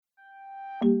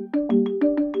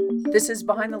This is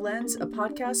Behind the Lens, a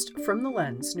podcast from The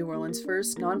Lens, New Orleans'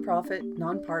 first nonprofit,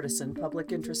 nonpartisan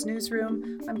public interest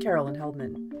newsroom. I'm Carolyn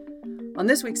Heldman. On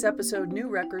this week's episode, new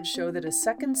records show that a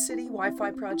second city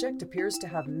Wi-Fi project appears to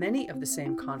have many of the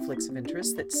same conflicts of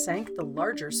interest that sank the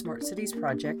larger Smart Cities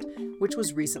project, which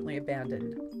was recently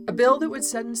abandoned. A bill that would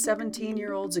send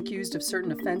 17-year-olds accused of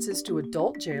certain offenses to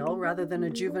adult jail rather than a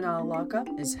juvenile lockup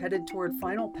is headed toward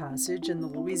final passage in the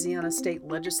Louisiana State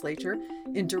Legislature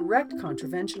in direct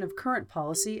contravention of current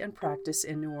policy and practice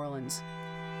in New Orleans.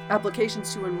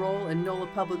 Applications to enroll in NOLA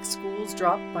public schools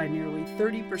dropped by nearly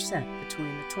 30%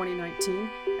 between the 2019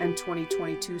 and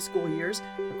 2022 school years,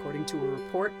 according to a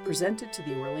report presented to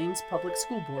the Orleans Public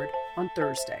School Board on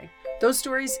Thursday. Those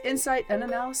stories, insight, and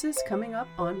analysis coming up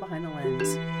on Behind the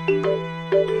Lens.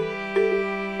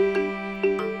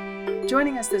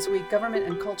 Joining us this week, government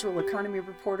and cultural economy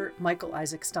reporter Michael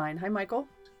Isaac Stein. Hi, Michael.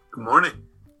 Good morning.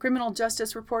 Criminal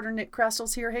justice reporter Nick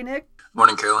Krastel's here. Hey, Nick.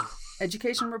 Morning, Carolyn.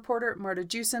 Education reporter Marta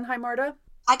Jewson. Hi, Marta.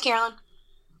 Hi, Carolyn.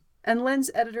 And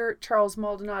Lens editor Charles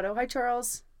Maldonado. Hi,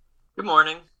 Charles. Good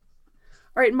morning.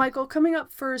 All right, Michael, coming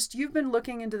up first, you've been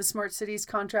looking into the Smart Cities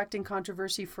contracting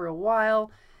controversy for a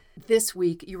while. This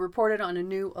week, you reported on a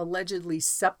new allegedly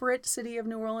separate City of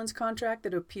New Orleans contract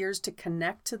that appears to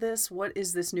connect to this. What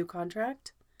is this new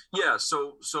contract? Yeah,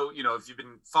 so if you've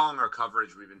been following our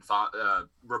coverage, we've been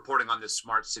reporting on this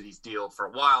Smart Cities deal for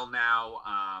a while now.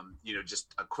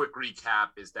 Just a quick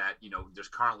recap is that, there's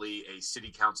currently a city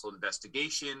council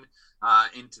investigation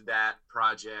into that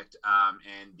project,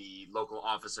 and the local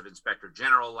office of Inspector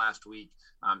General last week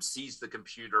seized the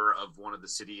computer of one of the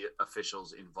city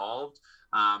officials involved.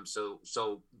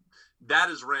 So that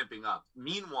is ramping up.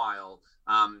 Meanwhile,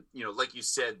 like you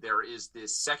said, there is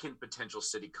this second potential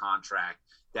city contract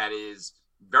that is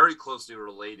very closely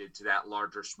related to that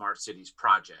larger Smart Cities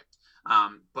project.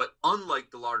 But unlike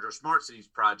the larger Smart Cities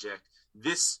project,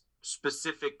 this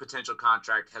specific potential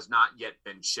contract has not yet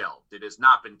been shelved. It has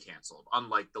not been canceled,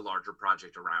 unlike the larger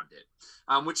project around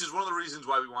it, which is one of the reasons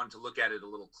why we wanted to look at it a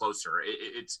little closer.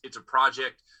 It's a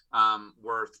project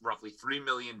worth roughly $3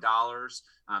 million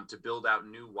to build out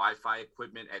new Wi-Fi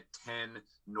equipment at 10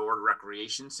 Nord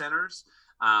recreation centers.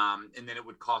 And then it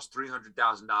would cost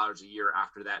 $300,000 a year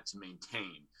after that to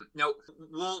maintain. Now,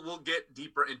 we'll get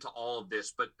deeper into all of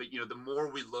this, but the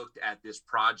more we looked at this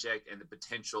project and the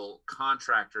potential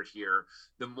contractor here,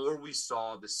 the more we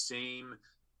saw the same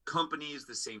companies,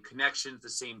 the same connections, the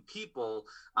same people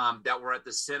that were at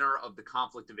the center of the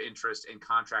conflict of interest and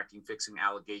contracting fixing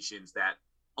allegations that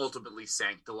ultimately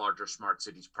sank the larger Smart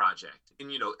Cities project.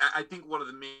 And, I think one of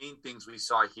the main things we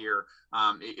saw here,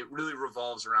 it really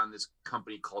revolves around this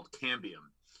company called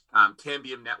Cambium.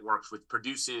 Cambium Networks, which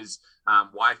produces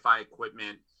Wi-Fi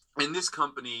equipment. And this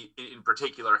company in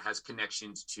particular has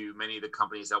connections to many of the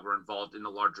companies that were involved in the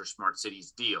larger Smart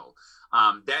Cities deal.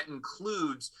 That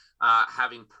includes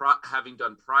having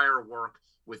done prior work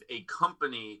with a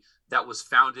company that was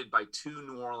founded by two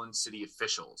New Orleans city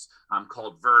officials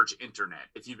called Verge Internet.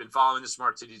 If you've been following the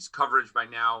Smart Cities coverage by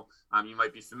now, you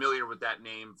might be familiar with that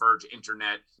name, Verge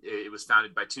Internet. It was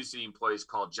founded by two city employees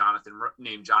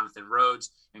named Jonathan Rhodes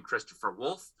and Christopher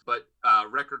Wolf. But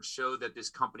records show that this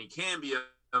company Cambium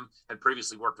had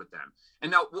previously worked with them. And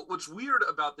now what's weird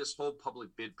about this whole public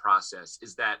bid process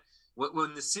is that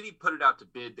when the city put it out to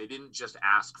bid, they didn't just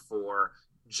ask for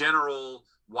general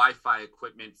Wi-Fi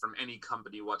equipment from any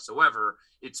company whatsoever.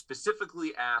 It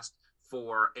specifically asked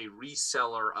for a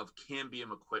reseller of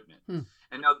Cambium equipment.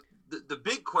 And now the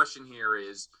big question here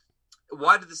is,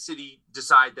 why did the city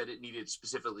decide that it needed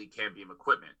specifically Cambium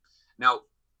equipment? Now,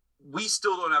 we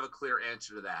still don't have a clear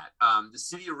answer to that. The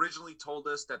city originally told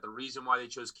us that the reason why they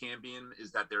chose Cambium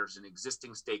is that there's an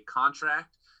existing state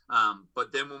contract.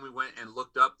 But then when we went and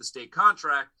looked up the state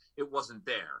contract, it wasn't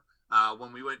there.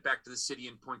 When we went back to the city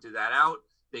and pointed that out,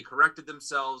 they corrected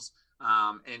themselves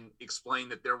and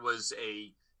explained that there was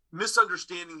a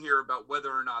misunderstanding here about whether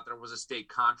or not there was a state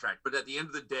contract. But at the end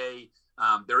of the day,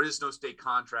 there is no state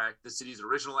contract. The city's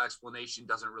original explanation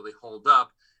doesn't really hold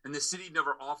up. And the city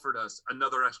never offered us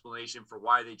another explanation for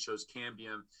why they chose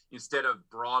Cambium instead of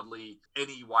broadly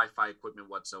any Wi-Fi equipment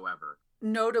whatsoever.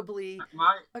 Notably,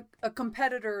 a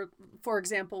competitor, for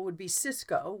example, would be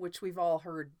Cisco, which we've all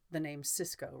heard the name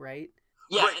Cisco, right?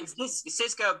 Yeah, and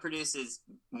Cisco produces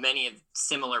many of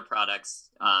similar products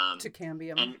to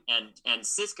Cambium, and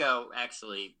Cisco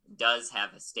actually does have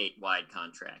a statewide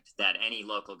contract that any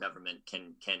local government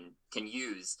can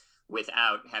use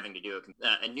without having to do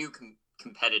a new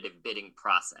competitive bidding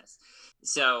process.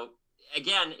 So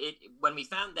again, when we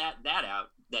found that out,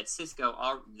 that Cisco,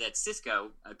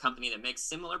 a company that makes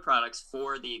similar products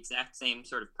for the exact same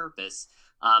sort of purpose,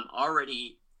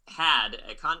 already had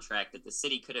a contract that the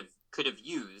city could have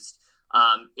used.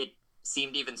 It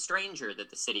seemed even stranger that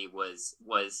the city was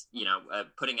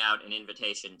putting out an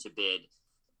invitation to bid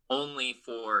only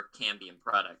for Cambium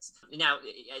products. Now,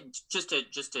 just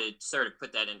to sort of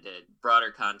put that into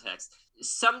broader context,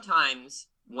 sometimes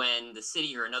when the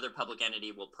city or another public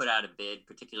entity will put out a bid,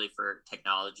 particularly for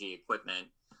technology equipment,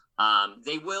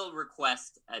 they will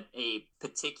request a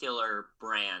particular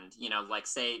brand. Like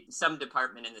say some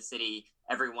department in the city,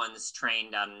 everyone's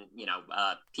trained on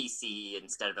PC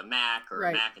instead of a Mac, or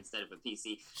right. a Mac instead of a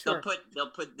PC. Sure.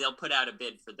 They'll put out a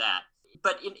bid for that.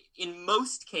 But in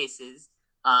most cases,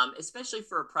 especially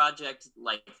for a project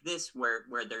like this, where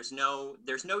there's no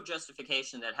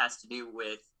justification that has to do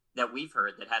with that we've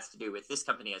heard that has to do with this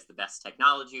company has the best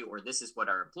technology, or this is what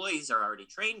our employees are already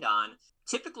trained on.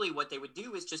 Typically, what they would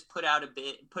do is just put out a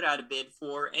bid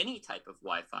for any type of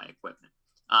Wi-Fi equipment,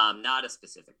 not a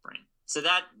specific brand. So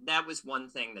that was one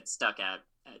thing that stuck out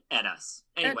at us.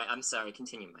 Anyway, I'm sorry.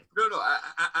 Continue, Mike. No,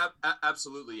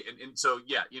 absolutely. And so,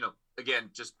 yeah, again,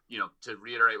 just, to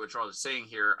reiterate what Charles is saying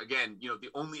here, again, the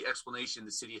only explanation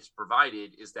the city has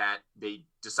provided is that they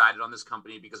decided on this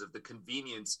company because of the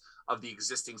convenience of the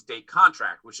existing state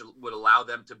contract, which would allow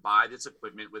them to buy this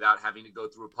equipment without having to go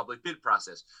through a public bid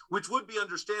process, which would be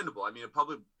understandable. I mean, a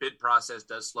public bid process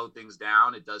does slow things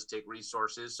down. It does take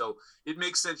resources. So it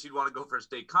makes sense you'd want to go for a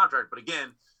state contract. But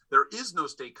again, there is no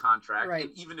state contract. Right.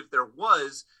 And even if there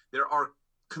was, there are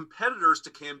competitors to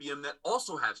Cambium that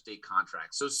also have state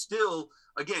contracts. So still,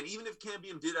 again, even if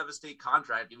Cambium did have a state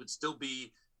contract, it would still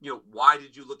be, why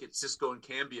did you look at Cisco and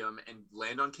Cambium and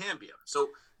land on Cambium? So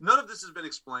none of this has been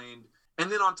explained.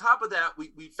 And then on top of that,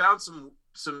 we found some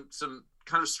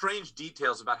kind of strange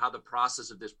details about how the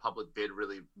process of this public bid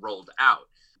really rolled out.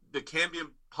 The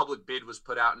Cambium public bid was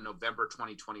put out in November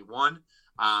 2021.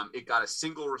 It got a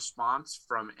single response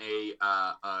from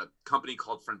a company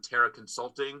called Frontera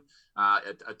Consulting,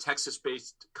 a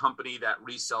Texas-based company that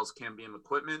resells Cambium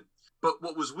equipment. But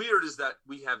what was weird is that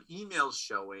we have emails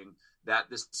showing that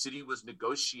the city was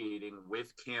negotiating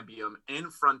with Cambium and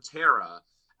Frontera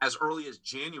as early as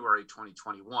January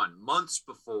 2021, months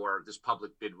before this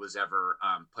public bid was ever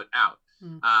put out.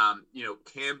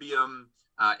 Cambium,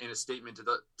 in a statement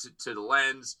to the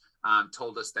Lens,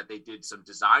 told us that they did some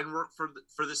design work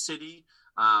for the city.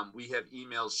 We have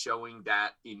emails showing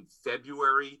that in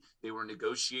February they were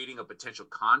negotiating a potential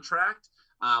contract,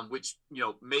 which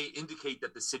may indicate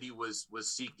that the city was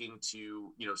seeking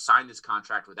to sign this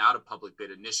contract without a public bid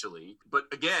initially. But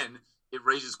again, it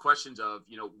raises questions of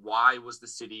why was the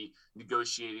city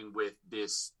negotiating with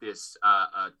this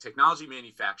technology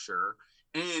manufacturer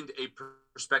and a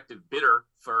prospective bidder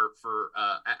for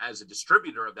as a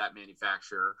distributor of that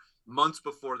manufacturer months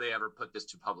before they ever put this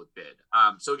to public bid.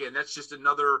 So again, that's just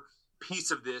another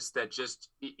piece of this that just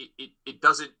it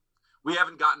doesn't. We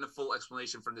haven't gotten a full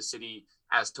explanation from the city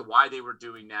as to why they were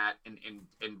doing that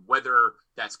and whether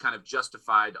that's kind of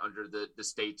justified under the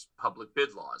state's public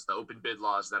bid laws, the open bid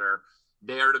laws that are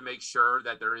there to make sure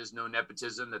that there is no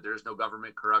nepotism, that there is no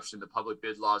government corruption, the public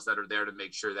bid laws that are there to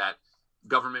make sure that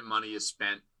government money is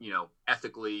spent,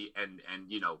 ethically and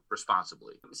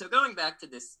responsibly. So going back to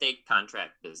this state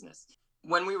contract business,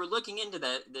 when we were looking into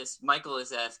this, Michael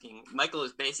is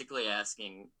basically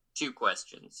asking two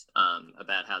questions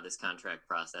about how this contract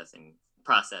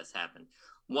process happened.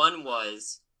 One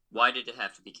was, why did it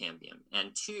have to be Cambium?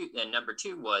 And number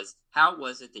two was, how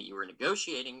was it that you were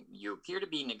negotiating? You appear to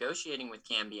be negotiating with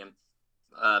Cambium,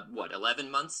 11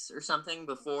 months or something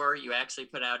before you actually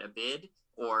put out a bid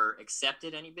or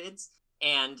accepted any bids?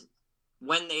 And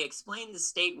when they explained the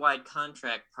statewide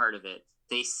contract part of it,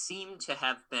 they seem to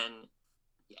have been,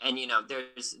 and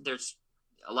there's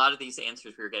a lot of these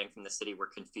answers we were getting from the city were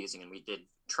confusing, and we did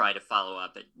try to follow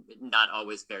up, not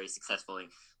always very successfully.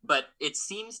 But it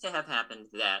seems to have happened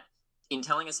that in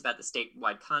telling us about the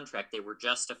statewide contract, they were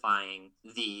justifying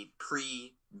the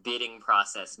pre-bidding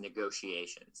process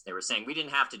negotiations. They were saying we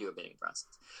didn't have to do a bidding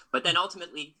process. But then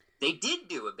ultimately, they did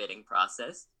do a bidding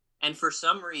process, and for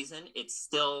some reason, it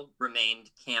still remained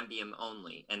Cambium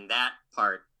only. And that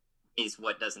part is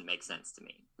what doesn't make sense to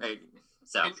me, right?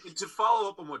 So, and to follow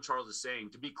up on what Charles is saying,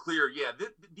 to be clear,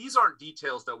 these aren't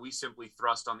details that we simply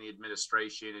thrust on the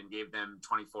administration and gave them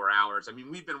 24 hours. I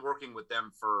mean, we've been working with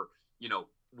them for,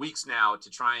 weeks now to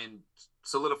try and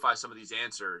solidify some of these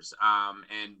answers,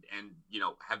 and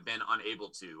have been unable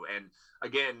to. And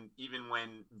again, even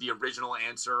when the original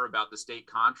answer about the state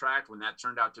contract, when that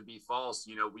turned out to be false,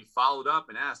 we followed up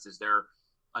and asked, is there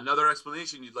another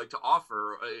explanation you'd like to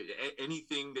offer,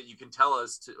 anything that you can tell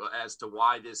us as to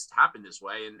why this happened this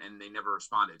way, and they never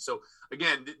responded. So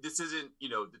again, this isn't,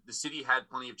 the city had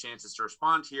plenty of chances to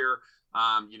respond here.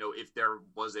 If there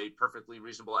was a perfectly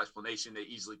reasonable explanation, they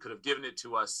easily could have given it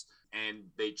to us, and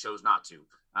they chose not to.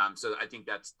 So I think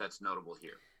that's notable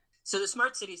here. So the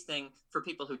smart cities thing, for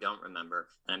people who don't remember,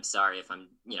 and I'm sorry if I'm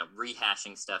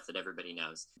rehashing stuff that everybody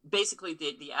knows. Basically,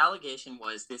 the allegation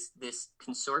was this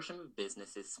consortium of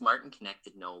businesses, Smart and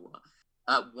Connected NOLA,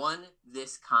 won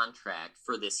this contract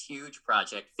for this huge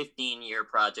project, 15-year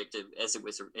project, as it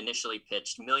was initially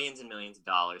pitched, millions and millions of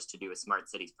dollars to do a smart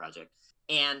cities project.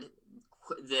 And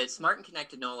the Smart and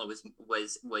Connected NOLA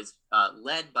was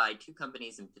led by two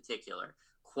companies in particular.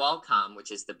 Qualcomm,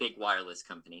 which is the big wireless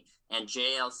company, and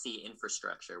JLC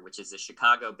Infrastructure, which is a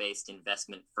Chicago-based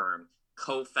investment firm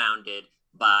co-founded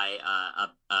by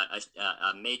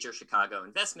a major Chicago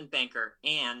investment banker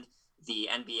and the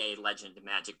NBA legend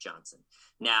Magic Johnson.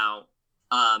 Now,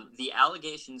 the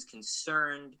allegations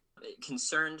concerned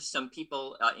some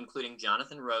people, including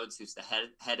Jonathan Rhodes, who's the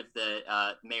head of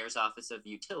the mayor's office of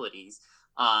utilities,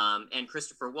 and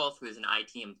Christopher Wolf, who is an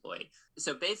IT employee.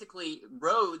 So basically,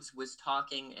 Rhodes was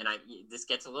talking, and this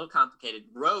gets a little complicated.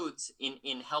 Rhodes,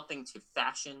 in helping to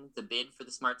fashion the bid for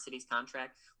the Smart Cities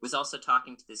contract, was also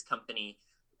talking to this company,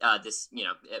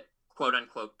 quote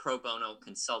unquote pro bono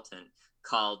consultant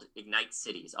called Ignite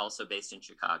Cities, also based in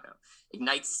Chicago.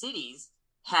 Ignite Cities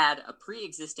had a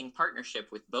pre-existing partnership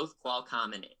with both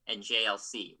Qualcomm and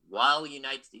JLC, while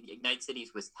Ignite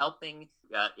Cities was helping,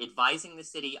 advising the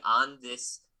city on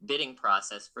this bidding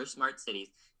process for smart cities.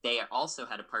 They also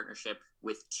had a partnership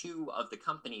with two of the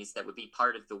companies that would be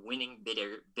part of the winning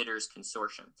bidders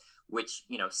consortium, which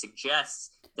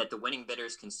suggests that the winning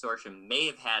bidders consortium may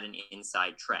have had an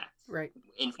inside track. Right.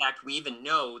 In fact, we even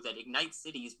know that Ignite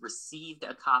Cities received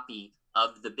a copy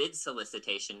of the bid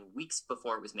solicitation weeks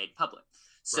before it was made public.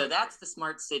 So That's the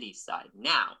smart city side.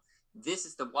 Now, this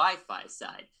is the Wi-Fi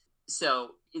side.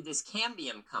 So this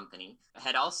Cambium company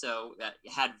had also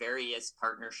had various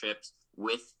partnerships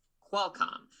with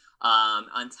Qualcomm.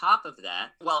 On top of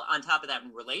that,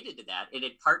 and related to that, it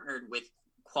had partnered with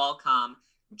Qualcomm,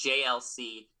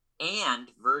 JLC, and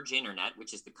Verge Internet,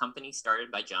 which is the company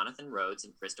started by Jonathan Rhodes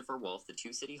and Christopher Wolf, the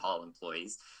two City Hall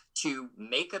employees, to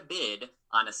make a bid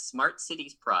on a smart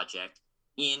cities project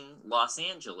in Los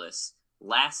Angeles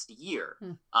last year.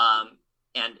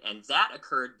 And that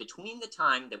occurred between the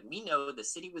time that we know the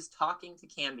city was talking to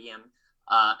Cambium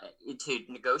to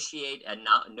negotiate a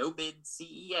no bid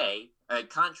CEA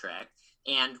contract,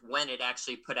 and when it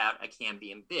actually put out a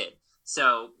Cambium bid.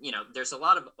 So, there's a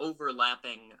lot of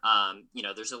overlapping,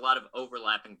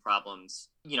 problems,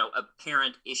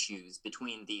 apparent issues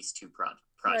between these two projects.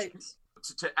 Right.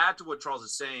 To add to what Charles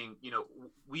is saying,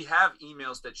 we have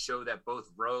emails that show that both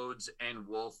Rhodes and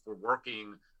Wolf were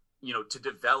working, to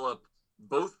develop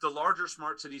both the larger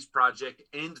Smart Cities project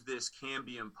and this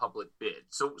Cambium public bid.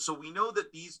 So we know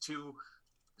that these two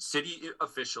city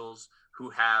officials who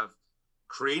have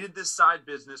created this side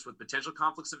business with potential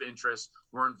conflicts of interest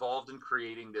were involved in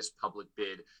creating this public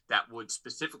bid that would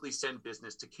specifically send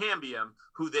business to Cambium,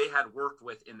 who they had worked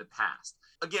with in the past.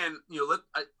 Again,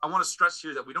 I want to stress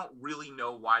here that we don't really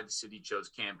know why the city chose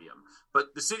Cambium,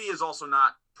 but the city has also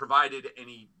not provided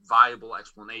any viable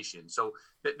explanation. So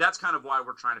that's kind of why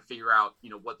we're trying to figure out,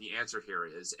 what the answer here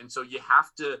is. And so you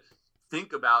have to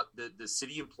think about the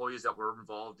city employees that were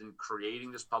involved in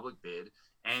creating this public bid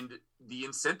and the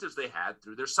incentives they had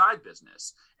through their side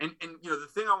business. And the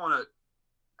thing I want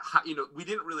to, we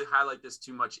didn't really highlight this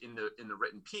too much in the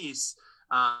written piece,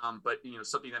 but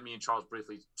something that me and Charles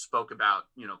briefly spoke about,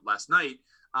 last night,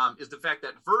 is the fact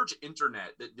that Verge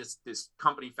Internet, this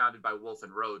company founded by Wolf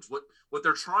and Rhodes, what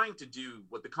they're trying to do,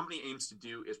 what the company aims to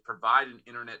do, is provide an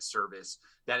internet service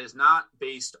that is not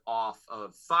based off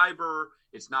of fiber.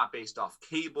 It's not based off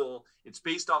cable. It's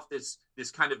based off this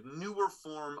kind of newer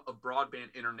form of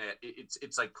broadband internet.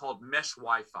 It's like called mesh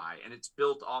Wi-Fi, and it's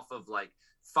built off of like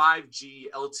 5G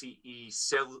LTE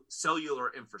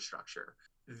cellular infrastructure.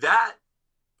 That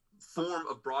form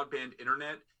of broadband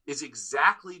internet is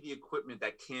exactly the equipment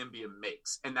that Cambium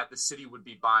makes and that the city would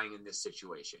be buying in this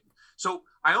situation. So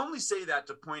I only say that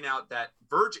to point out that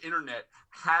Verge Internet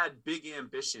had big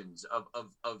ambitions of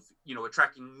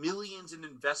attracting millions in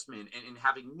investment and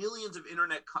having millions of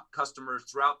internet customers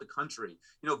throughout the country,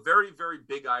 very, very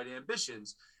big-eyed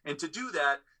ambitions. And to do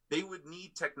that, they would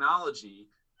need technology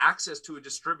access to a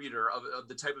distributor of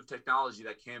the type of technology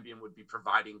that Cambium would be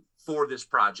providing for this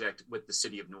project with the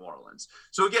city of New Orleans.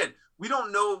 So again, we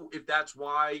don't know if that's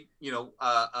why,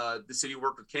 the city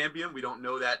worked with Cambium. We don't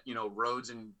know that, Rhodes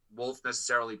and Wolf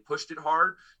necessarily pushed it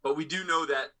hard, but we do know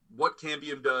that what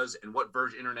Cambium does and what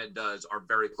Verge Internet does are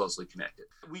very closely connected.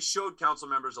 We showed council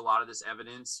members a lot of this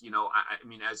evidence. I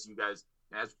mean, as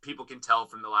people can tell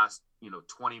from the last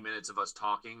 20 minutes of us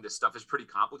talking, this stuff is pretty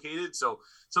complicated. So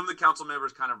some of the council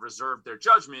members kind of reserved their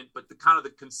judgment, but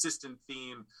the consistent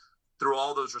theme through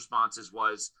all those responses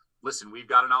was, listen, we've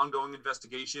got an ongoing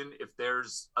investigation. If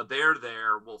there's a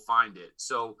there, we'll find it.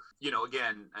 So,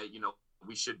 again,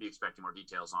 we should be expecting more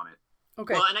details on it.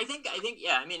 Okay. Well, and I think,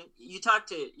 yeah, I mean, you talked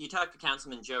to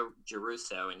Councilman Joe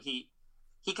Giarrusso, and he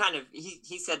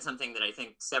said something that I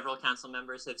think several council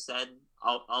members have said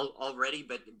already,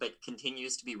 but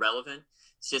continues to be relevant.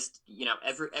 It's just,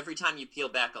 every time you peel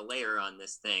back a layer on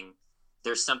this thing,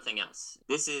 there's something else.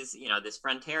 This is, this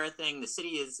Frontera thing. The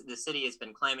city has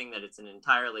been claiming that it's an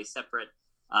entirely separate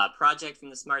project from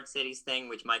the Smart Cities thing,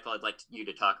 which, Michael, I'd like you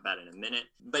to talk about in a minute.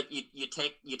 But you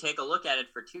take a look at it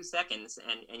for 2 seconds,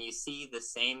 and you see the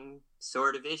same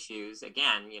sort of issues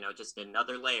again. Just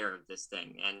another layer of this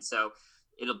thing, and so.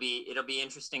 It'll be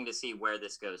interesting to see where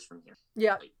this goes from here.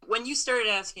 Yeah. When you started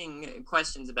asking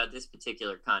questions about this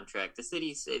particular contract, the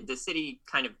city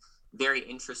kind of very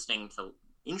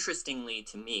interestingly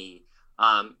to me,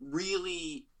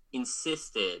 really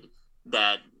insisted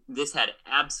that this had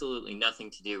absolutely nothing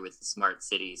to do with the Smart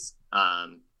Cities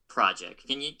project.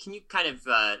 Can you kind of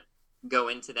go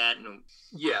into that?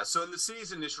 Yeah. So in the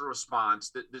city's initial response,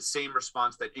 the same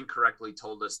response that incorrectly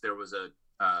told us there was a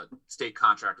state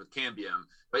contract with Cambium,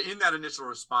 but in that initial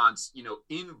response,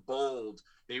 in bold,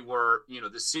 they were,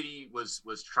 the city was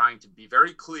trying to be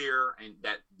very clear, and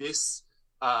that this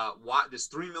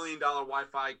 $3 million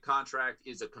Wi-Fi contract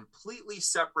is a completely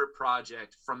separate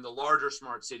project from the larger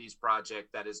Smart Cities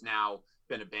project that has now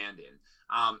been abandoned.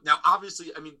 Now,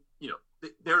 obviously, I mean,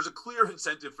 there's a clear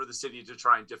incentive for the city to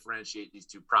try and differentiate these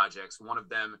two projects. One of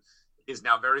them is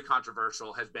now very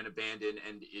controversial, has been abandoned,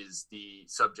 and is the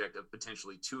subject of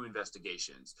potentially 2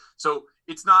 investigations. So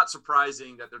it's not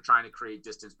surprising that they're trying to create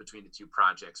distance between the 2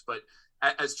 projects. But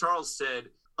as Charles said,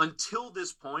 until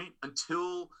this point,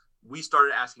 until we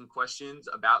started asking questions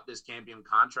about this Cambium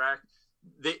contract,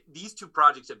 these 2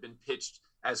 projects have been pitched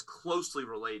as closely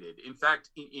related. In fact,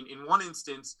 in one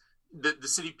instance, the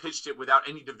city pitched it without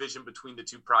any division between the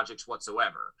 2 projects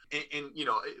whatsoever. And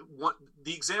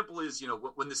the example is,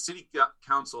 when the city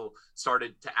council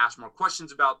started to ask more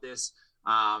questions about this,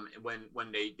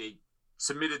 when they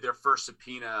submitted their first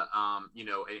subpoena,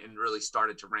 and really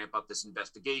started to ramp up this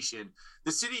investigation,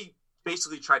 the city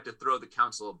basically tried to throw the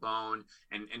council a bone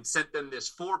and sent them this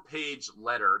 4-page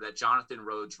letter that Jonathan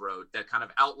Rhodes wrote that kind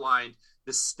of outlined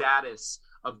the status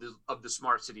of the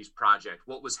Smart Cities project,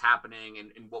 what was happening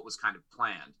and what was kind of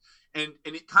planned. And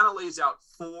it kind of lays out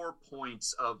 4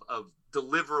 points of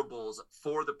deliverables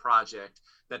for the project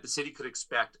that the city could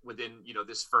expect within,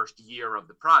 this first year of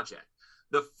the project.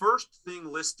 The first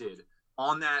thing listed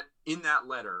in that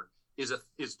letter is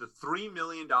the $3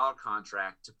 million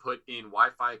contract to put in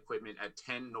Wi-Fi equipment at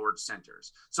 10 Nord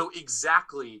centers. So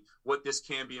exactly what this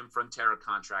Cambium Frontera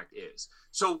contract is.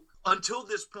 So until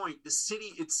this point, the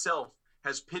city itself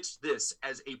has pitched this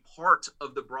as a part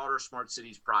of the broader Smart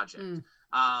Cities project.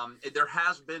 There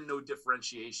has been no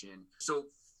differentiation. So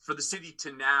for the city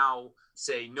to now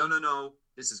say, no,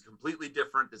 this is completely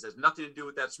different. This has nothing to do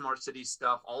with that Smart Cities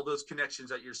stuff. All those connections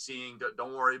that you're seeing,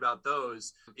 don't worry about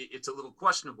those. It's a little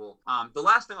questionable. The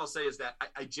last thing I'll say is that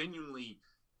I genuinely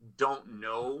don't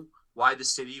know why the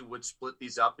city would split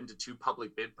these up into 2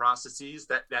 public bid processes.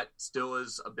 That still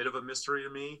is a bit of a mystery to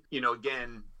me.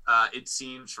 Again, it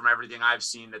seems from everything I've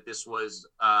seen that this was,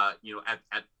 at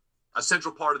a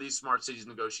central part of these Smart Cities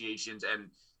negotiations and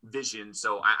vision.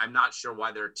 So I'm not sure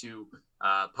why there are 2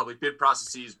 public bid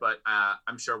processes, but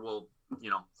I'm sure we'll,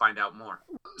 find out more.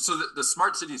 So the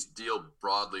Smart Cities deal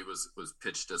broadly was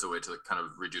pitched as a way to kind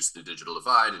of reduce the digital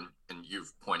divide, and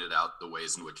you've pointed out the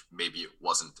ways in which maybe it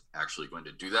wasn't actually going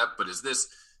to do that. But is this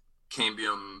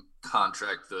Cambium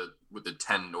contract with the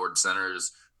 10 Nord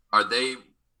centers, are they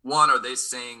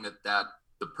saying that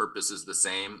the purpose is the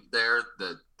same there,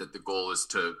 that the goal is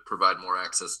to provide more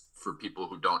access for people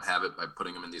who don't have it by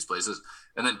putting them in these places?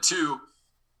 And then 2,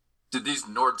 did these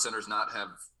Nord centers not have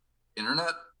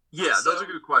internet? Yeah, those are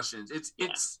good questions.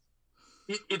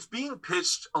 It's being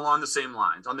pitched along the same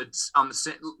lines. On the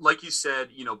same, like you said,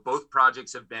 both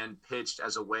projects have been pitched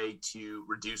as a way to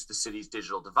reduce the city's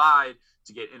digital divide,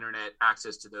 to get internet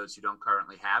access to those who don't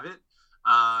currently have it.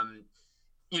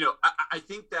 I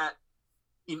think that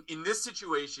in this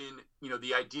situation,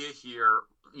 the idea here,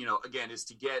 again, is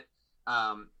to get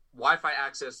Wi-Fi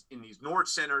access in these Nord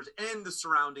centers and the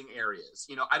surrounding areas.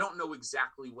 I don't know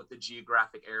exactly what the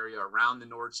geographic area around the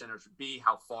Nord centers would be,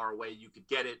 how far away you could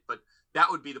get it, but that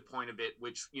would be the point of it,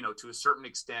 which, to a certain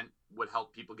extent would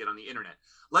help people get on the internet.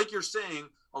 Like you're saying,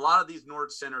 a lot of these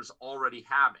Nord centers already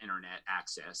have internet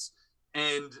access,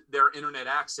 and their internet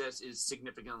access is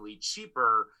significantly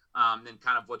cheaper than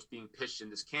kind of what's being pitched in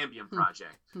this Cambium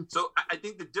project. So I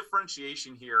think the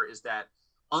differentiation here is that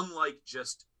unlike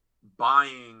just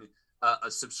buying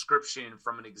a subscription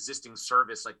from an existing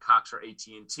service like Cox or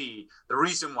AT&T, the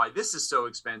reason why this is so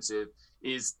expensive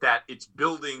is that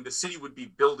the city would be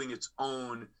building its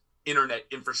own internet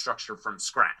infrastructure from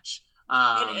scratch.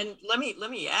 And let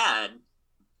me add,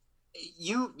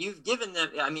 you've given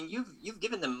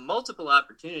them multiple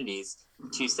opportunities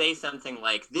to say something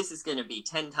like, this is going to be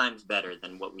 10 times better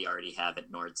than what we already have at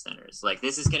Nord centers. Like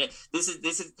this is going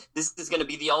to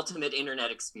be the ultimate internet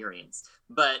experience.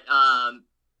 But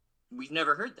we've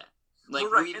never heard that. Like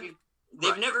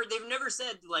they've never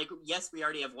said like, yes, we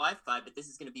already have Wi-Fi, but this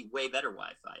is going to be way better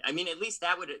Wi-Fi. I mean, at least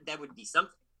that would be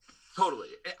something. Totally.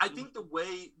 I think the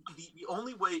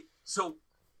only way, so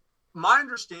my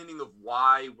understanding of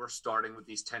why we're starting with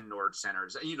these 10 Nord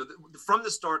centers, from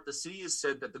the start, the city has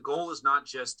said that the goal is not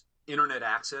just internet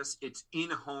access, it's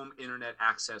in-home internet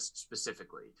access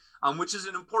specifically, which is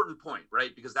an important point,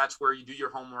 right? Because that's where you do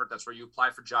your homework, that's where you apply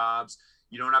for jobs.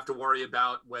 You don't have to worry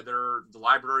about whether the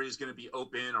library is going to be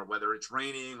open or whether it's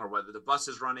raining or whether the bus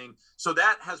is running. So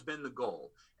that has been the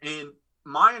goal. And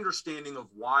my understanding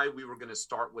of why we were going to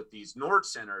start with these Nord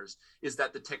centers is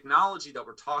that the technology that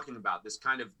we're talking about, this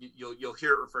kind of, you'll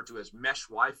hear it referred to as mesh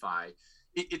Wi-Fi,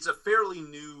 it's a fairly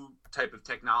new type of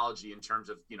technology in terms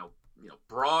of,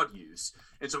 broad use.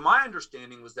 And so my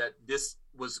understanding was that this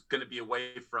was going to be a way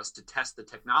for us to test the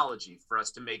technology, for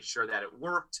us to make sure that it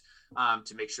worked,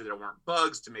 to make sure there weren't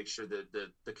bugs, to make sure that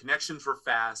the connections were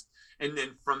fast. And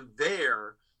then from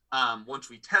there, once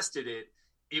we tested it,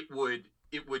 it would,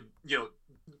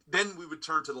 then we would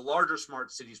turn to the larger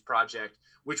smart cities project,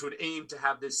 which would aim to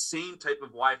have this same type of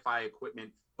Wi-Fi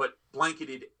equipment, but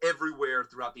blanketed everywhere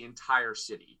throughout the entire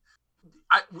city.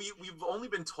 We've only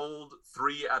been told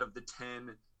 3 out of the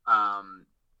 10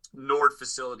 Nord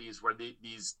facilities where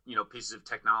these pieces of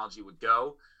technology would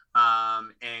go.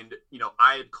 And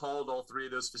I had called all 3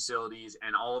 of those facilities,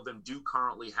 and all of them do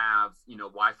currently have,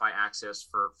 Wi-Fi access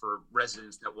for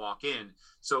residents that walk in.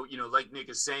 So, like Nick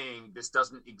is saying, this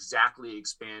doesn't exactly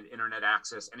expand internet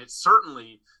access, and it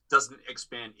certainly doesn't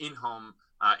expand in-home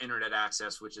internet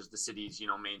access, which is the city's,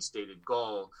 main stated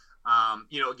goal.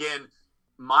 Again,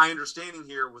 my understanding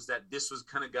here was that this was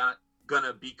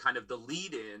gonna be kind of the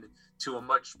lead in to a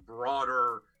much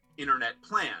broader internet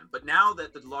plan. But now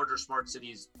that the larger smart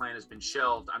cities plan has been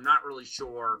shelved, I'm not really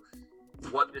sure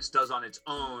what this does on its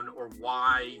own, or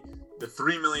why the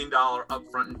 $3 million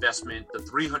upfront investment, the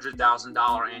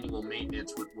 $300,000 annual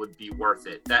maintenance would be worth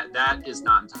it. That is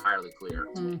not entirely clear.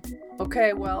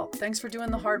 Okay, well, thanks for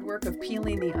doing the hard work of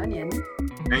peeling the onion.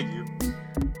 Thank you.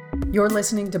 You're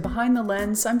listening to Behind the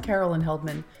Lens. I'm Carolyn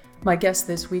Heldman. My guests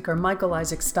this week are Michael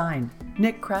Isaac Stein,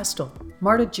 Nick Krastel,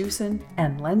 Marta Jewson,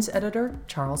 and Lens editor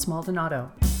Charles Maldonado.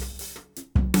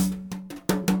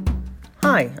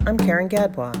 Hi, I'm Karen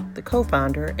Gadbois, the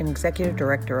co-founder and executive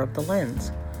director of The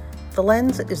Lens. The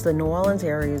Lens is the New Orleans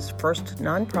area's first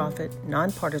nonprofit,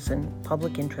 nonpartisan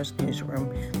public interest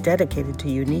newsroom dedicated to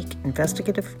unique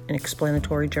investigative and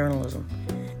explanatory journalism.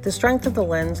 The strength of The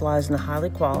Lens lies in the highly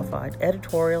qualified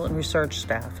editorial and research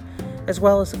staff, as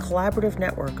well as a collaborative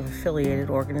network of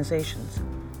affiliated organizations.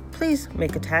 Please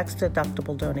make a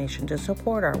tax-deductible donation to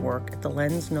support our work at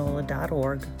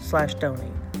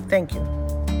thelensnola.org/donate. Thank you.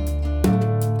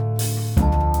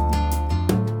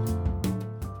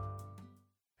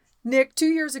 Nick, 2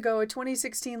 years ago, a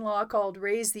 2016 law called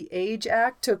Raise the Age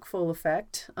Act took full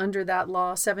effect. Under that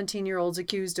law, 17-year-olds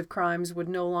accused of crimes would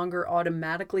no longer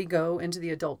automatically go into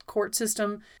the adult court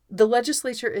system. The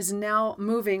legislature is now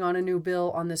moving on a new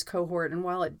bill on this cohort, and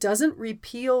while it doesn't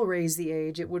repeal Raise the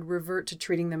Age, it would revert to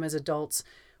treating them as adults.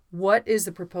 What is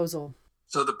the proposal?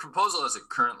 So the proposal as it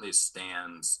currently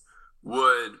stands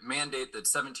would mandate that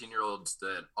 17-year-olds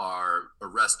that are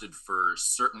arrested for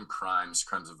certain crimes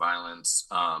of violence,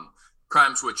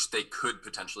 crimes which they could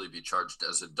potentially be charged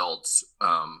as adults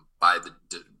by the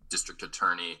district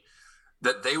attorney,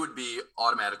 that they would be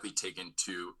automatically taken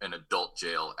to an adult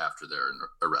jail after they're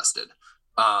arrested.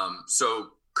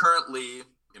 So currently,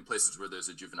 in places where there's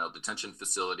a juvenile detention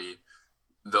facility,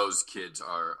 those kids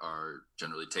are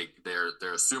generally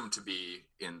they're assumed to be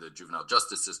in the juvenile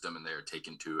justice system, and they're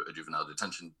taken to a juvenile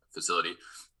detention facility.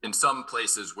 In some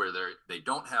places where they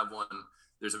don't have one,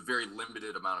 there's a very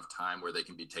limited amount of time where they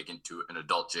can be taken to an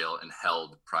adult jail and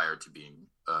held prior to being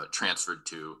transferred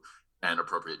to an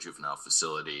appropriate juvenile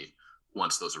facility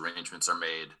once those arrangements are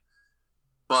made.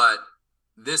 But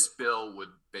this bill would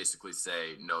basically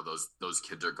say, no, those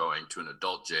kids are going to an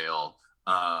adult jail.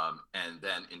 And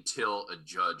then until a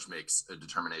judge makes a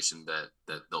determination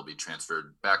that they'll be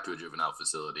transferred back to a juvenile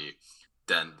facility,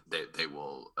 then they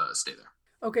will stay there.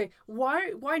 Okay.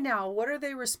 Why now? What are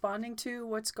they responding to?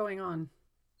 What's going on?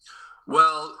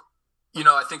 Well,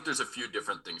 I think there's a few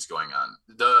different things going on.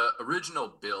 The original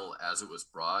bill, as it was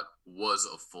brought, was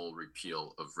a full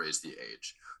repeal of Raise the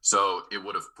Age. So it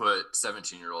would have put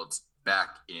 17-year-olds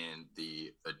back in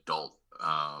the adult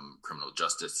criminal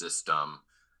justice system.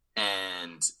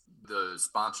 And the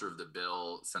sponsor of the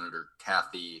bill, Senator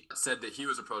Cathy, said that he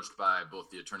was approached by both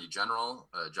the Attorney General,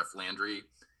 Jeff Landry,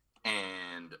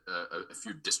 and a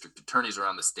few district attorneys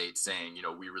around the state saying,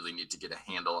 we really need to get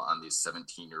a handle on these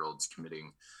 17-year-olds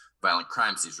committing violent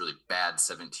crimes, these really bad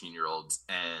 17-year-olds.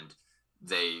 And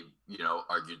they,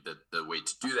 argued that the way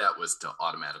to do that was to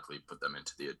automatically put them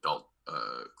into the adult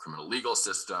criminal legal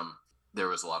system. There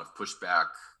was a lot of pushback,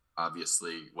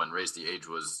 obviously, when Raise the Age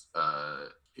was,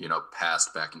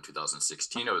 passed back in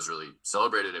 2016. It was really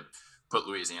celebrated. It put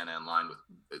Louisiana in line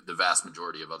with the vast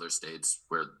majority of other states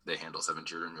where they handle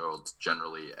 17-year-olds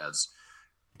generally as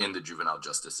in the juvenile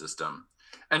justice system.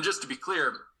 And just to be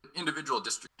clear, individual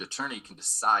district attorney can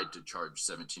decide to charge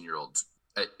 17-year-olds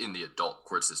in the adult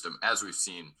court system, as we've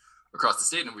seen across the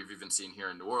state. And we've even seen here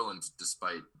in New Orleans,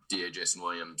 despite DA Jason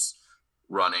Williams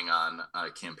running on a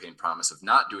campaign promise of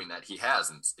not doing that, he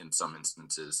has in some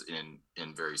instances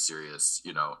in very serious,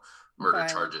 murder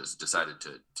charges decided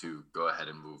to go ahead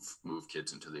and move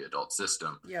kids into the adult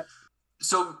system. Yeah.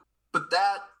 So, but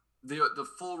that the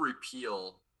full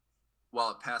repeal,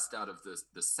 while it passed out of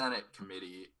the Senate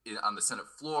committee on the Senate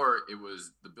floor,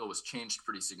 the bill was changed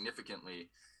pretty significantly.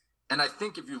 And I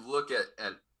think if you look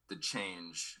at the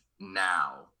change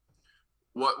now,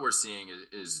 what we're seeing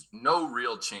is no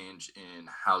real change in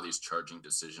how these charging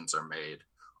decisions are made,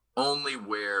 only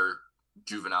where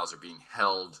juveniles are being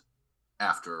held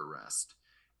after arrest.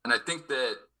 And I think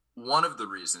that one of the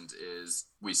reasons is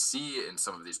we see in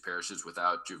some of these parishes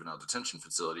without juvenile detention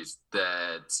facilities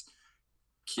that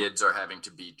kids are having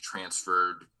to be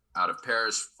transferred out of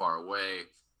parish far away.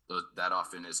 That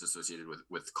often is associated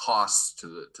with costs to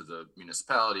the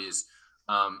municipalities.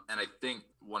 And I think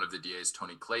one of the DAs,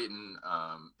 Tony Clayton,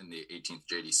 in the 18th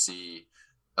JDC,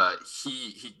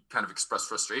 he kind of expressed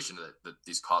frustration that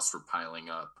these costs were piling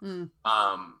up.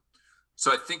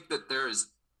 So I think that there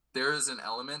is an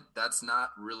element that's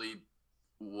not really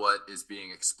what is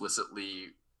being explicitly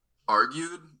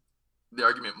argued. The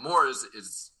argument more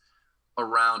is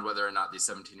around whether or not these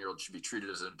 17-year-olds should be treated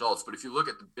as adults. But if you look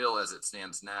at the bill as it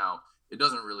stands now, it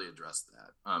doesn't really address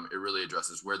that. It really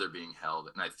addresses where they're being held.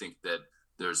 And I think that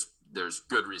there's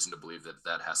good reason to believe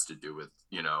that has to do with,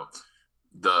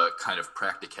 the kind of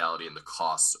practicality and the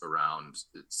costs around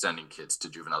sending kids to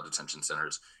juvenile detention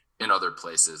centers in other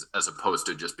places, as opposed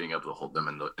to just being able to hold them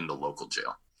in the local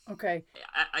jail. Okay.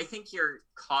 I think your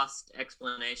cost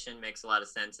explanation makes a lot of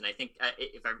sense. And I think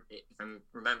if I'm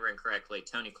remembering correctly,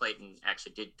 Tony Clayton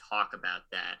actually did talk about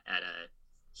that at a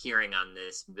hearing on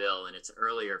this bill in its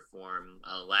earlier form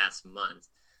last month.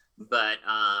 But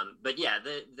yeah,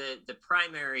 the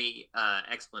primary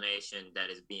explanation that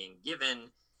is being given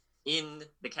in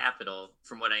the Capitol,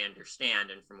 from what I understand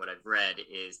and from what I've read,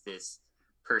 is this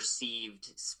perceived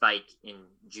spike in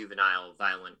juvenile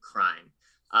violent crime.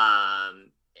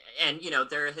 And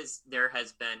there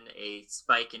has been a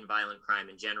spike in violent crime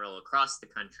in general across the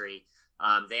country.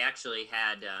 They actually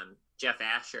had Jeff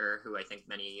Asher, who I think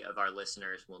many of our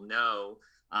listeners will know.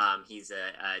 He's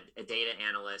a data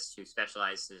analyst who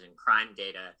specializes in crime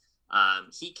data.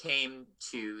 He came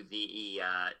to the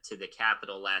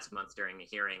Capitol last month during a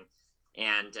hearing,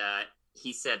 and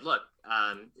he said, "Look,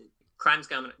 crime's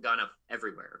gone up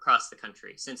everywhere across the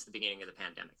country since the beginning of the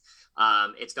pandemic.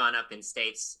 It's gone up in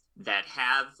states that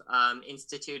have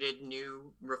instituted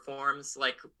new reforms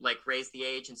like Raise the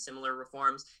Age and similar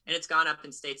reforms, and it's gone up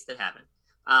in states that haven't.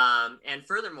 And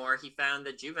furthermore, he found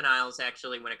that juveniles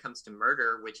actually, when it comes to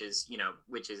murder, which is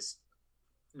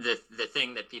the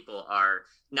thing that people are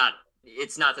not,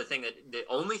 it's not the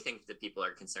only thing that people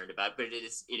are concerned about, but it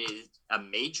is a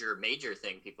major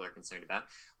thing people are concerned about.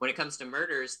 When it comes to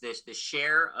murders, the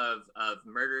share of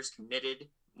murders committed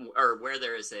or where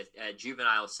there is a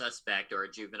juvenile suspect or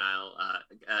a juvenile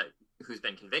who's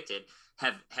been convicted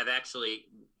have actually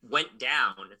went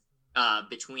down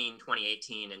between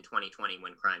 2018 and 2020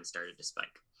 when crime started to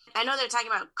spike. I know they're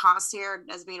talking about cost here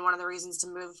as being one of the reasons to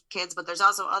move kids, but there's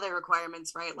also other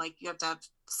requirements, right? Like you have to have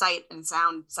sight and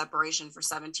sound separation for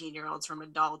 17-year-olds from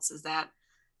adults. Is that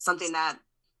something that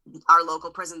our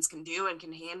local prisons can do and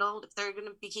can handle if they're going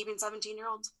to be keeping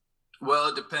 17-year-olds? Well,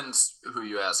 it depends who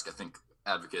you ask. I think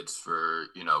advocates for,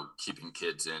 keeping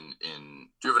kids in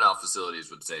juvenile facilities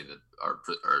would say that our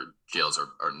jails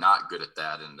are not good at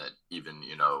that, and that even,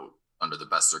 under the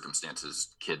best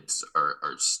circumstances, kids are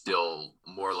still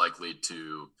more likely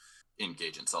to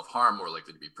engage in self-harm, more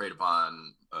likely to be preyed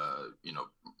upon,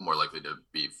 more likely to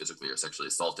be physically or sexually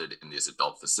assaulted in these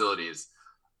adult facilities.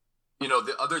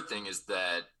 The other thing is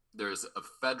that there's a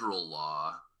federal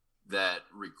law that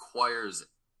requires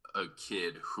a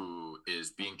kid who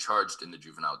is being charged in the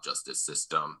juvenile justice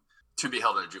system to be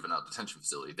held in a juvenile detention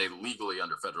facility. They legally,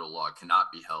 under federal law,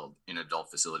 cannot be held in an adult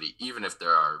facility, even if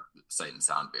there are sight and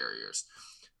sound barriers.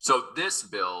 So this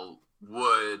bill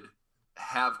would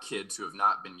have kids who have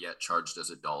not been yet charged as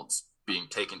adults being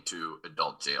taken to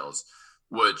adult jails,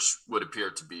 which would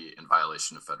appear to be in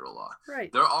violation of federal law.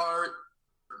 Right. There are,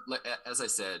 as I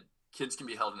said, kids can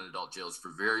be held in adult jails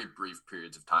for very brief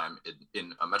periods of time.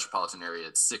 In a metropolitan area,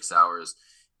 it's 6 hours.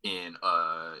 In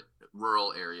a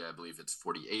rural area, I believe it's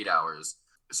 48 hours.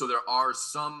 So there are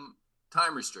some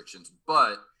time restrictions,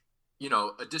 but,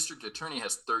 a district attorney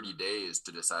has 30 days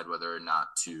to decide whether or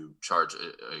not to charge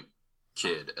a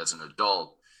kid as an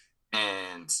adult.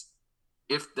 And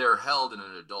if they're held in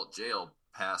an adult jail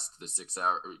past the 6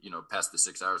 hour, past the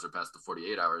 6 hours or past the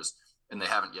 48 hours, and they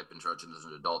haven't yet been charged as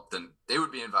an adult, then they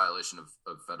would be in violation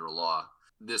of federal law.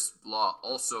 This law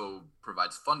also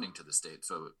provides funding to the state.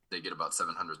 So they get about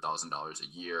 $700,000 a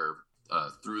year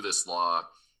through this law.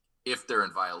 If they're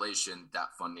in violation, that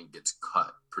funding gets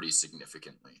cut pretty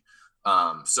significantly.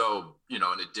 So, in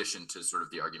addition to sort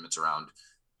of the arguments around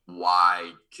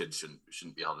why kids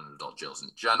shouldn't be held in adult jails in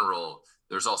general,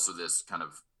 there's also this kind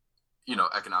of,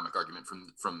 economic argument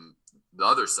from the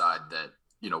other side that,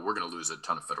 we're going to lose a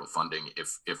ton of federal funding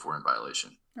if we're in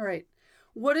violation. All right.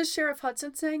 What is Sheriff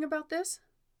Hudson saying about this?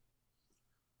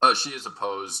 She is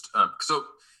opposed. So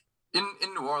in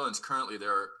New Orleans currently,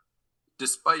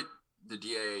 despite the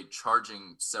DA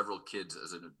charging several kids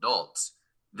as an adults,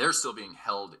 they're still being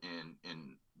held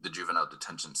in the juvenile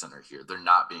detention center here. They're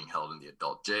not being held in the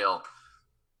adult jail.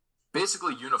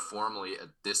 Basically, uniformly at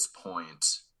this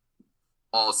point,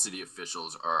 all city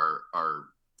officials are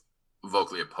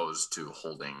vocally opposed to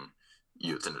holding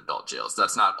youth in adult jails.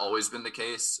 That's not always been the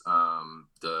case.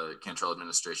 The Cantrell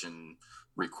administration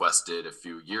requested a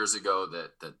few years ago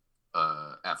that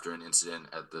after an incident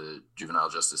at the Juvenile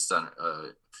Justice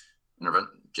Center,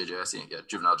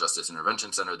 Juvenile Justice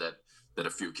Intervention Center, that a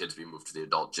few kids be moved to the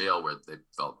adult jail where they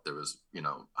felt there was,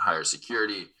 higher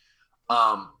security.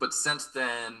 But since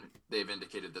then, they've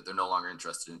indicated that they're no longer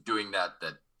interested in doing that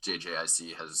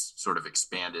JJIC has sort of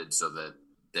expanded so that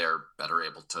they're better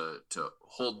able to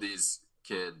hold these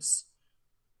kids.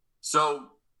 So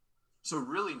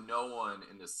really no one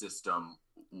in the system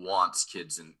wants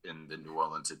kids in the New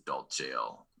Orleans adult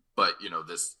jail. But,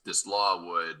 this law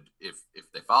would, if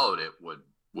they followed it,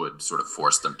 would sort of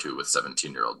force them to with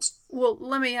 17-year-olds. Well,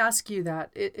 let me ask you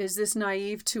that. Is this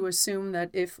naive to assume that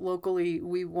if locally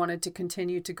we wanted to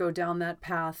continue to go down that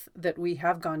path that we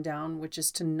have gone down, which is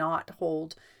to not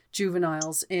hold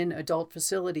juveniles in adult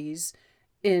facilities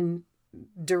in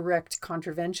direct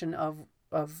contravention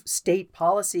of state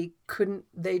policy, couldn't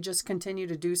they just continue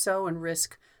to do so and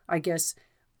risk, I guess,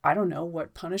 I don't know,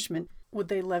 what punishment? Would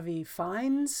they levy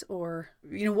fines or,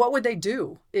 what would they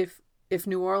do if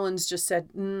New Orleans just said,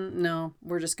 no,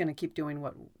 we're just going to keep doing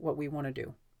what we want to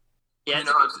do? Yeah, it's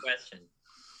a good question.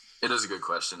 It is a good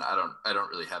question. I don't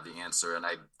really have the answer. And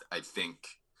I think,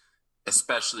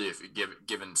 especially if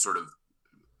given sort of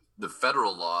the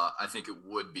federal law, I think it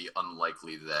would be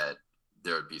unlikely that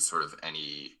there would be sort of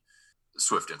any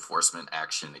swift enforcement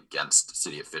action against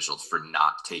city officials for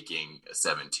not taking a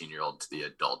 17-year-old to the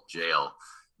adult jail.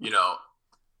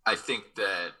 I think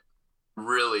that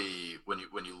really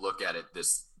when you look at it,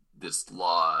 this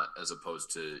law, as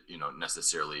opposed to,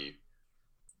 necessarily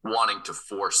wanting to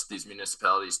force these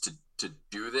municipalities to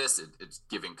do this, it's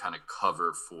giving kind of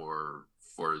cover for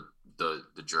the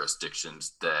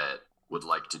jurisdictions that would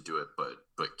like to do it,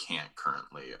 but can't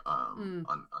currently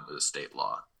under the state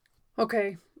law.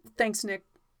 Okay. Thanks, Nick.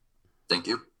 Thank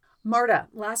you. Marta,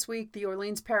 last week, the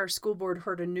Orleans Parish School Board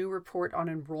heard a new report on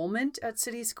enrollment at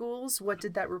city schools. What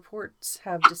did that report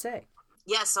have to say?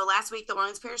 Yeah, so last week, the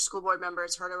Orleans Parish School Board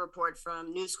members heard a report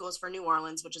from New Schools for New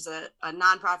Orleans, which is a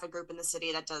nonprofit group in the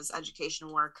city that does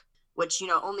education work, which,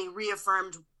 only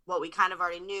reaffirmed what we kind of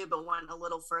already knew, but went a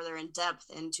little further in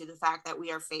depth into the fact that we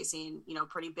are facing,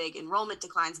 pretty big enrollment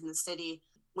declines in the city,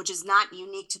 which is not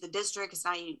unique to the district. It's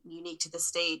not unique to the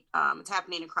state. It's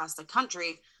happening across the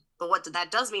country. But what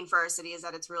that does mean for our city is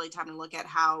that it's really time to look at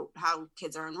how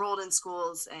kids are enrolled in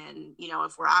schools. And,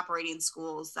 if we're operating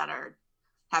schools that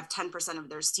have 10% of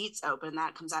their seats open,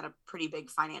 that comes at a pretty big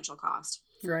financial cost.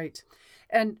 Right.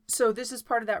 And so this is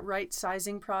part of that right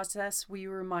sizing process. Will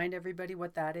you remind everybody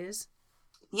what that is?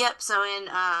 Yep. So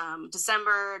in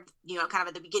December, kind of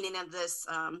at the beginning of this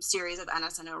series of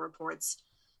NSNO reports,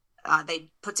 they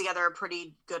put together a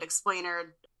pretty good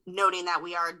explainer noting that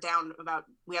we have about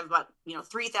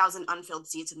 3,000 unfilled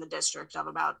seats in the district of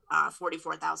about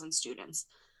 44,000 students.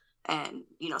 And,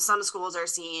 some schools are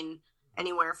seeing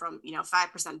anywhere from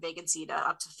 5% vacancy to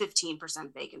up to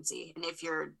 15% vacancy. And if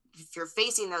you're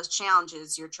facing those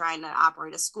challenges, you're trying to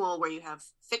operate a school where you have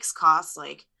fixed costs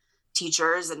like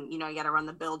teachers, and you got to run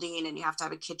the building, and you have to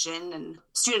have a kitchen, and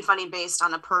student funding based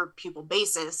on a per pupil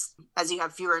basis. As you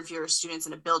have fewer and fewer students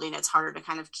in a building, it's harder to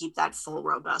kind of keep that full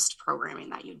robust programming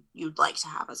that you'd like to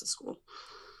have as a school.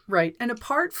 Right. And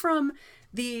apart from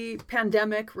the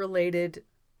pandemic related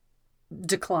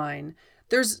decline,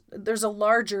 there's a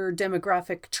larger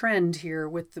demographic trend here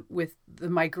with the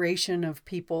migration of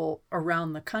people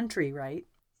around the country, right?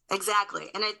 Exactly.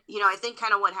 And I think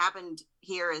kind of what happened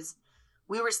here is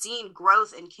we were seeing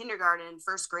growth in kindergarten and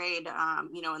first grade,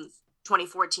 in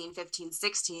 2014, 15,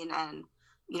 16. And,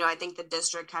 I think the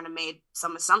district kind of made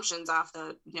some assumptions off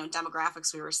the,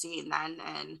 demographics we were seeing then.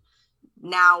 And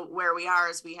now where we are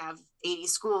is we have 80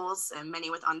 schools and many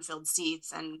with unfilled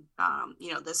seats. And,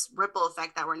 this ripple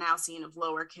effect that we're now seeing of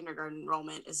lower kindergarten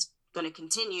enrollment is going to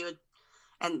continue.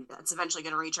 And that's eventually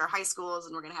going to reach our high schools,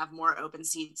 and we're going to have more open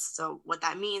seats. So what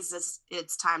that means is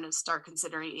it's time to start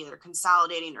considering either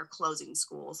consolidating or closing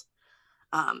schools.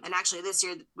 And actually this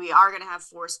year we are going to have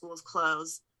 4 schools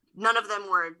close. None of them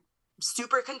were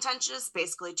super contentious.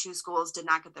 Basically 2 schools did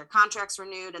not get their contracts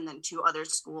renewed, and then 2 other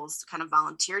schools kind of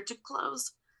volunteered to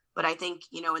close. But I think,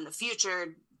 in the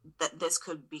future that this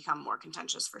could become more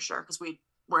contentious for sure, because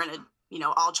we're in a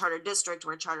all charter district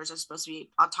where charters are supposed to be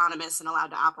autonomous and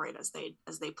allowed to operate as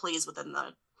they please within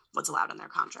what's allowed in their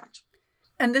contract.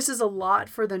 And this is a lot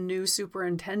for the new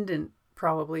superintendent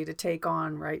probably to take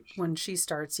on, right, when she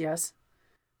starts, yes?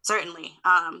 Certainly.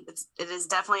 It is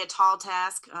definitely a tall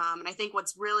task. And I think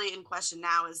what's really in question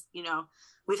now is,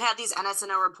 we've had these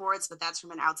NSNO reports, but that's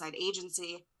from an outside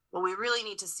agency. What we really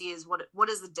need to see is what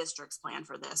is the district's plan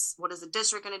for this? What is the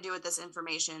district going to do with this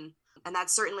information? And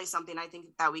that's certainly something I think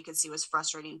that we could see was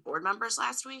frustrating board members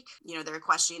last week. They're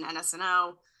questioning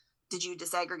NSNO. Did you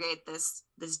disaggregate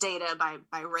this data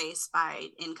by race, by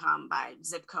income, by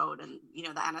zip code? And,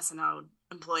 the NSNO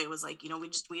employee was like,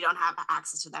 we don't have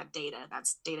access to that data.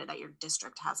 That's data that your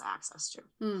district has access to.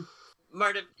 Mm.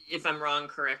 Marta, if I'm wrong,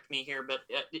 correct me here, but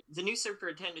the new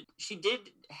superintendent, she did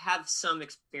have some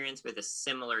experience with a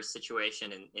similar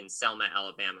situation in Selma,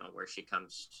 Alabama, where she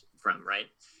comes from, right?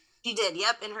 She did.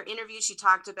 Yep. In her interview, she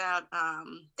talked about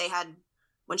they had,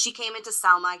 when she came into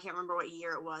Selma, I can't remember what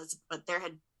year it was, but there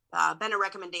had been a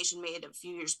recommendation made a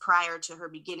few years prior to her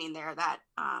beginning there that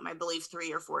I believe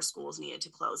 3 or 4 schools needed to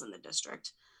close in the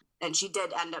district. And she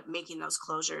did end up making those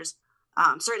closures.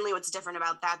 Certainly what's different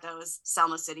about that, though, is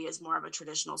Selma City is more of a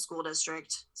traditional school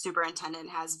district. Superintendent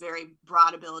has very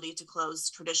broad ability to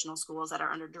close traditional schools that are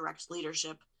under direct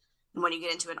leadership. And when you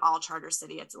get into an all charter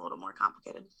city, it's a little more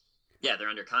complicated. Yeah, they're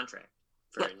under contract.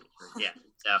 So,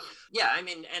 I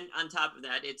mean, and on top of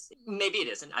that, maybe it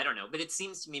isn't, I don't know, but it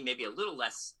seems to me maybe a little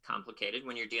less complicated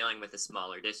when you're dealing with a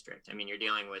smaller district. I mean, you're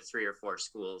dealing with 3 or 4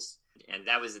 schools, and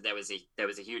that was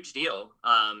a huge deal.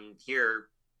 Here,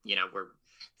 where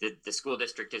the school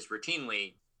district is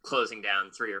routinely closing down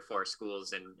 3 or 4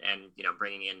 schools and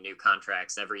bringing in new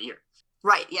contracts every year.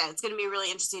 Right. Yeah, it's going to be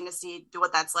really interesting to see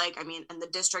what that's like. I mean, and the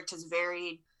district has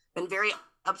been very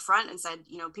upfront and said,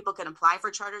 people can apply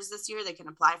for charters this year, they can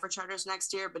apply for charters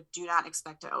next year, but do not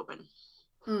expect to open.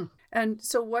 And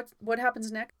so what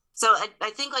happens next? So I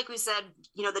think, like we said,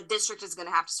 the district is going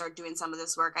to have to start doing some of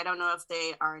this work. I don't know if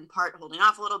they are in part holding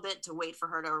off a little bit to wait for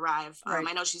her to arrive. Right.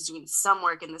 I know she's doing some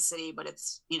work in the city, but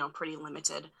it's, pretty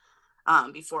limited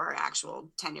before her actual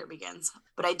tenure begins.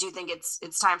 But I do think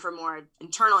it's time for more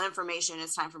internal information.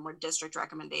 It's time for more district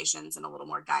recommendations and a little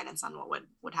more guidance on what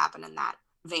would happen in that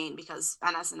vein, because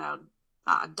NSNO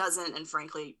doesn't, and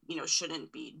frankly,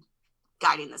 shouldn't be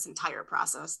guiding this entire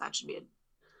process. That should be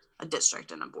a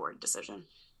district and a board decision.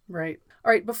 Right.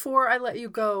 All right. Before I let you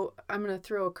go, I'm going to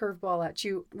throw a curveball at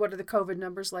you. What are the COVID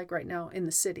numbers like right now in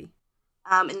the city?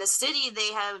 In the city,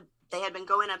 they had been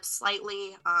going up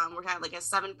slightly. We're at like a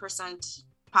 7%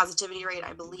 positivity rate,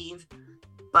 I believe.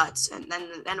 But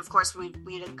and of course we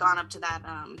had gone up to that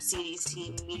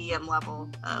CDC medium level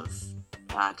of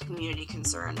community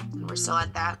concern, and we're still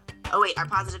at that. Oh wait, our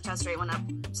positive test rate went up.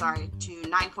 Sorry, to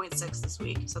 9.6 this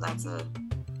week. So that's a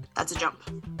jump.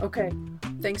 Okay.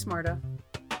 Thanks, Marta.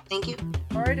 Thank you.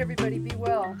 All right, everybody, be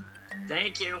well.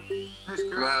 Thank you. Thanks,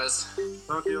 guys.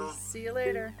 Thank you. See you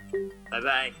later.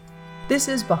 Bye-bye. This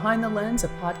is Behind the Lens, a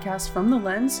podcast from The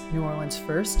Lens, New Orleans'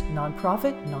 first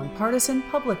nonprofit, nonpartisan,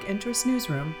 public interest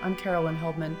newsroom. I'm Carolyn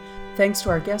Heldman. Thanks to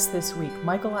our guests this week,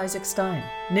 Michael Isaac Stein,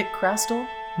 Nick Krastel,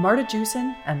 Marta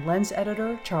Jewson, and Lens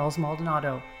editor Charles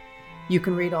Maldonado. You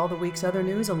can read all the week's other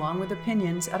news along with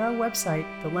opinions at our website,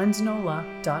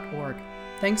 thelensnola.org.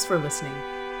 Thanks for listening.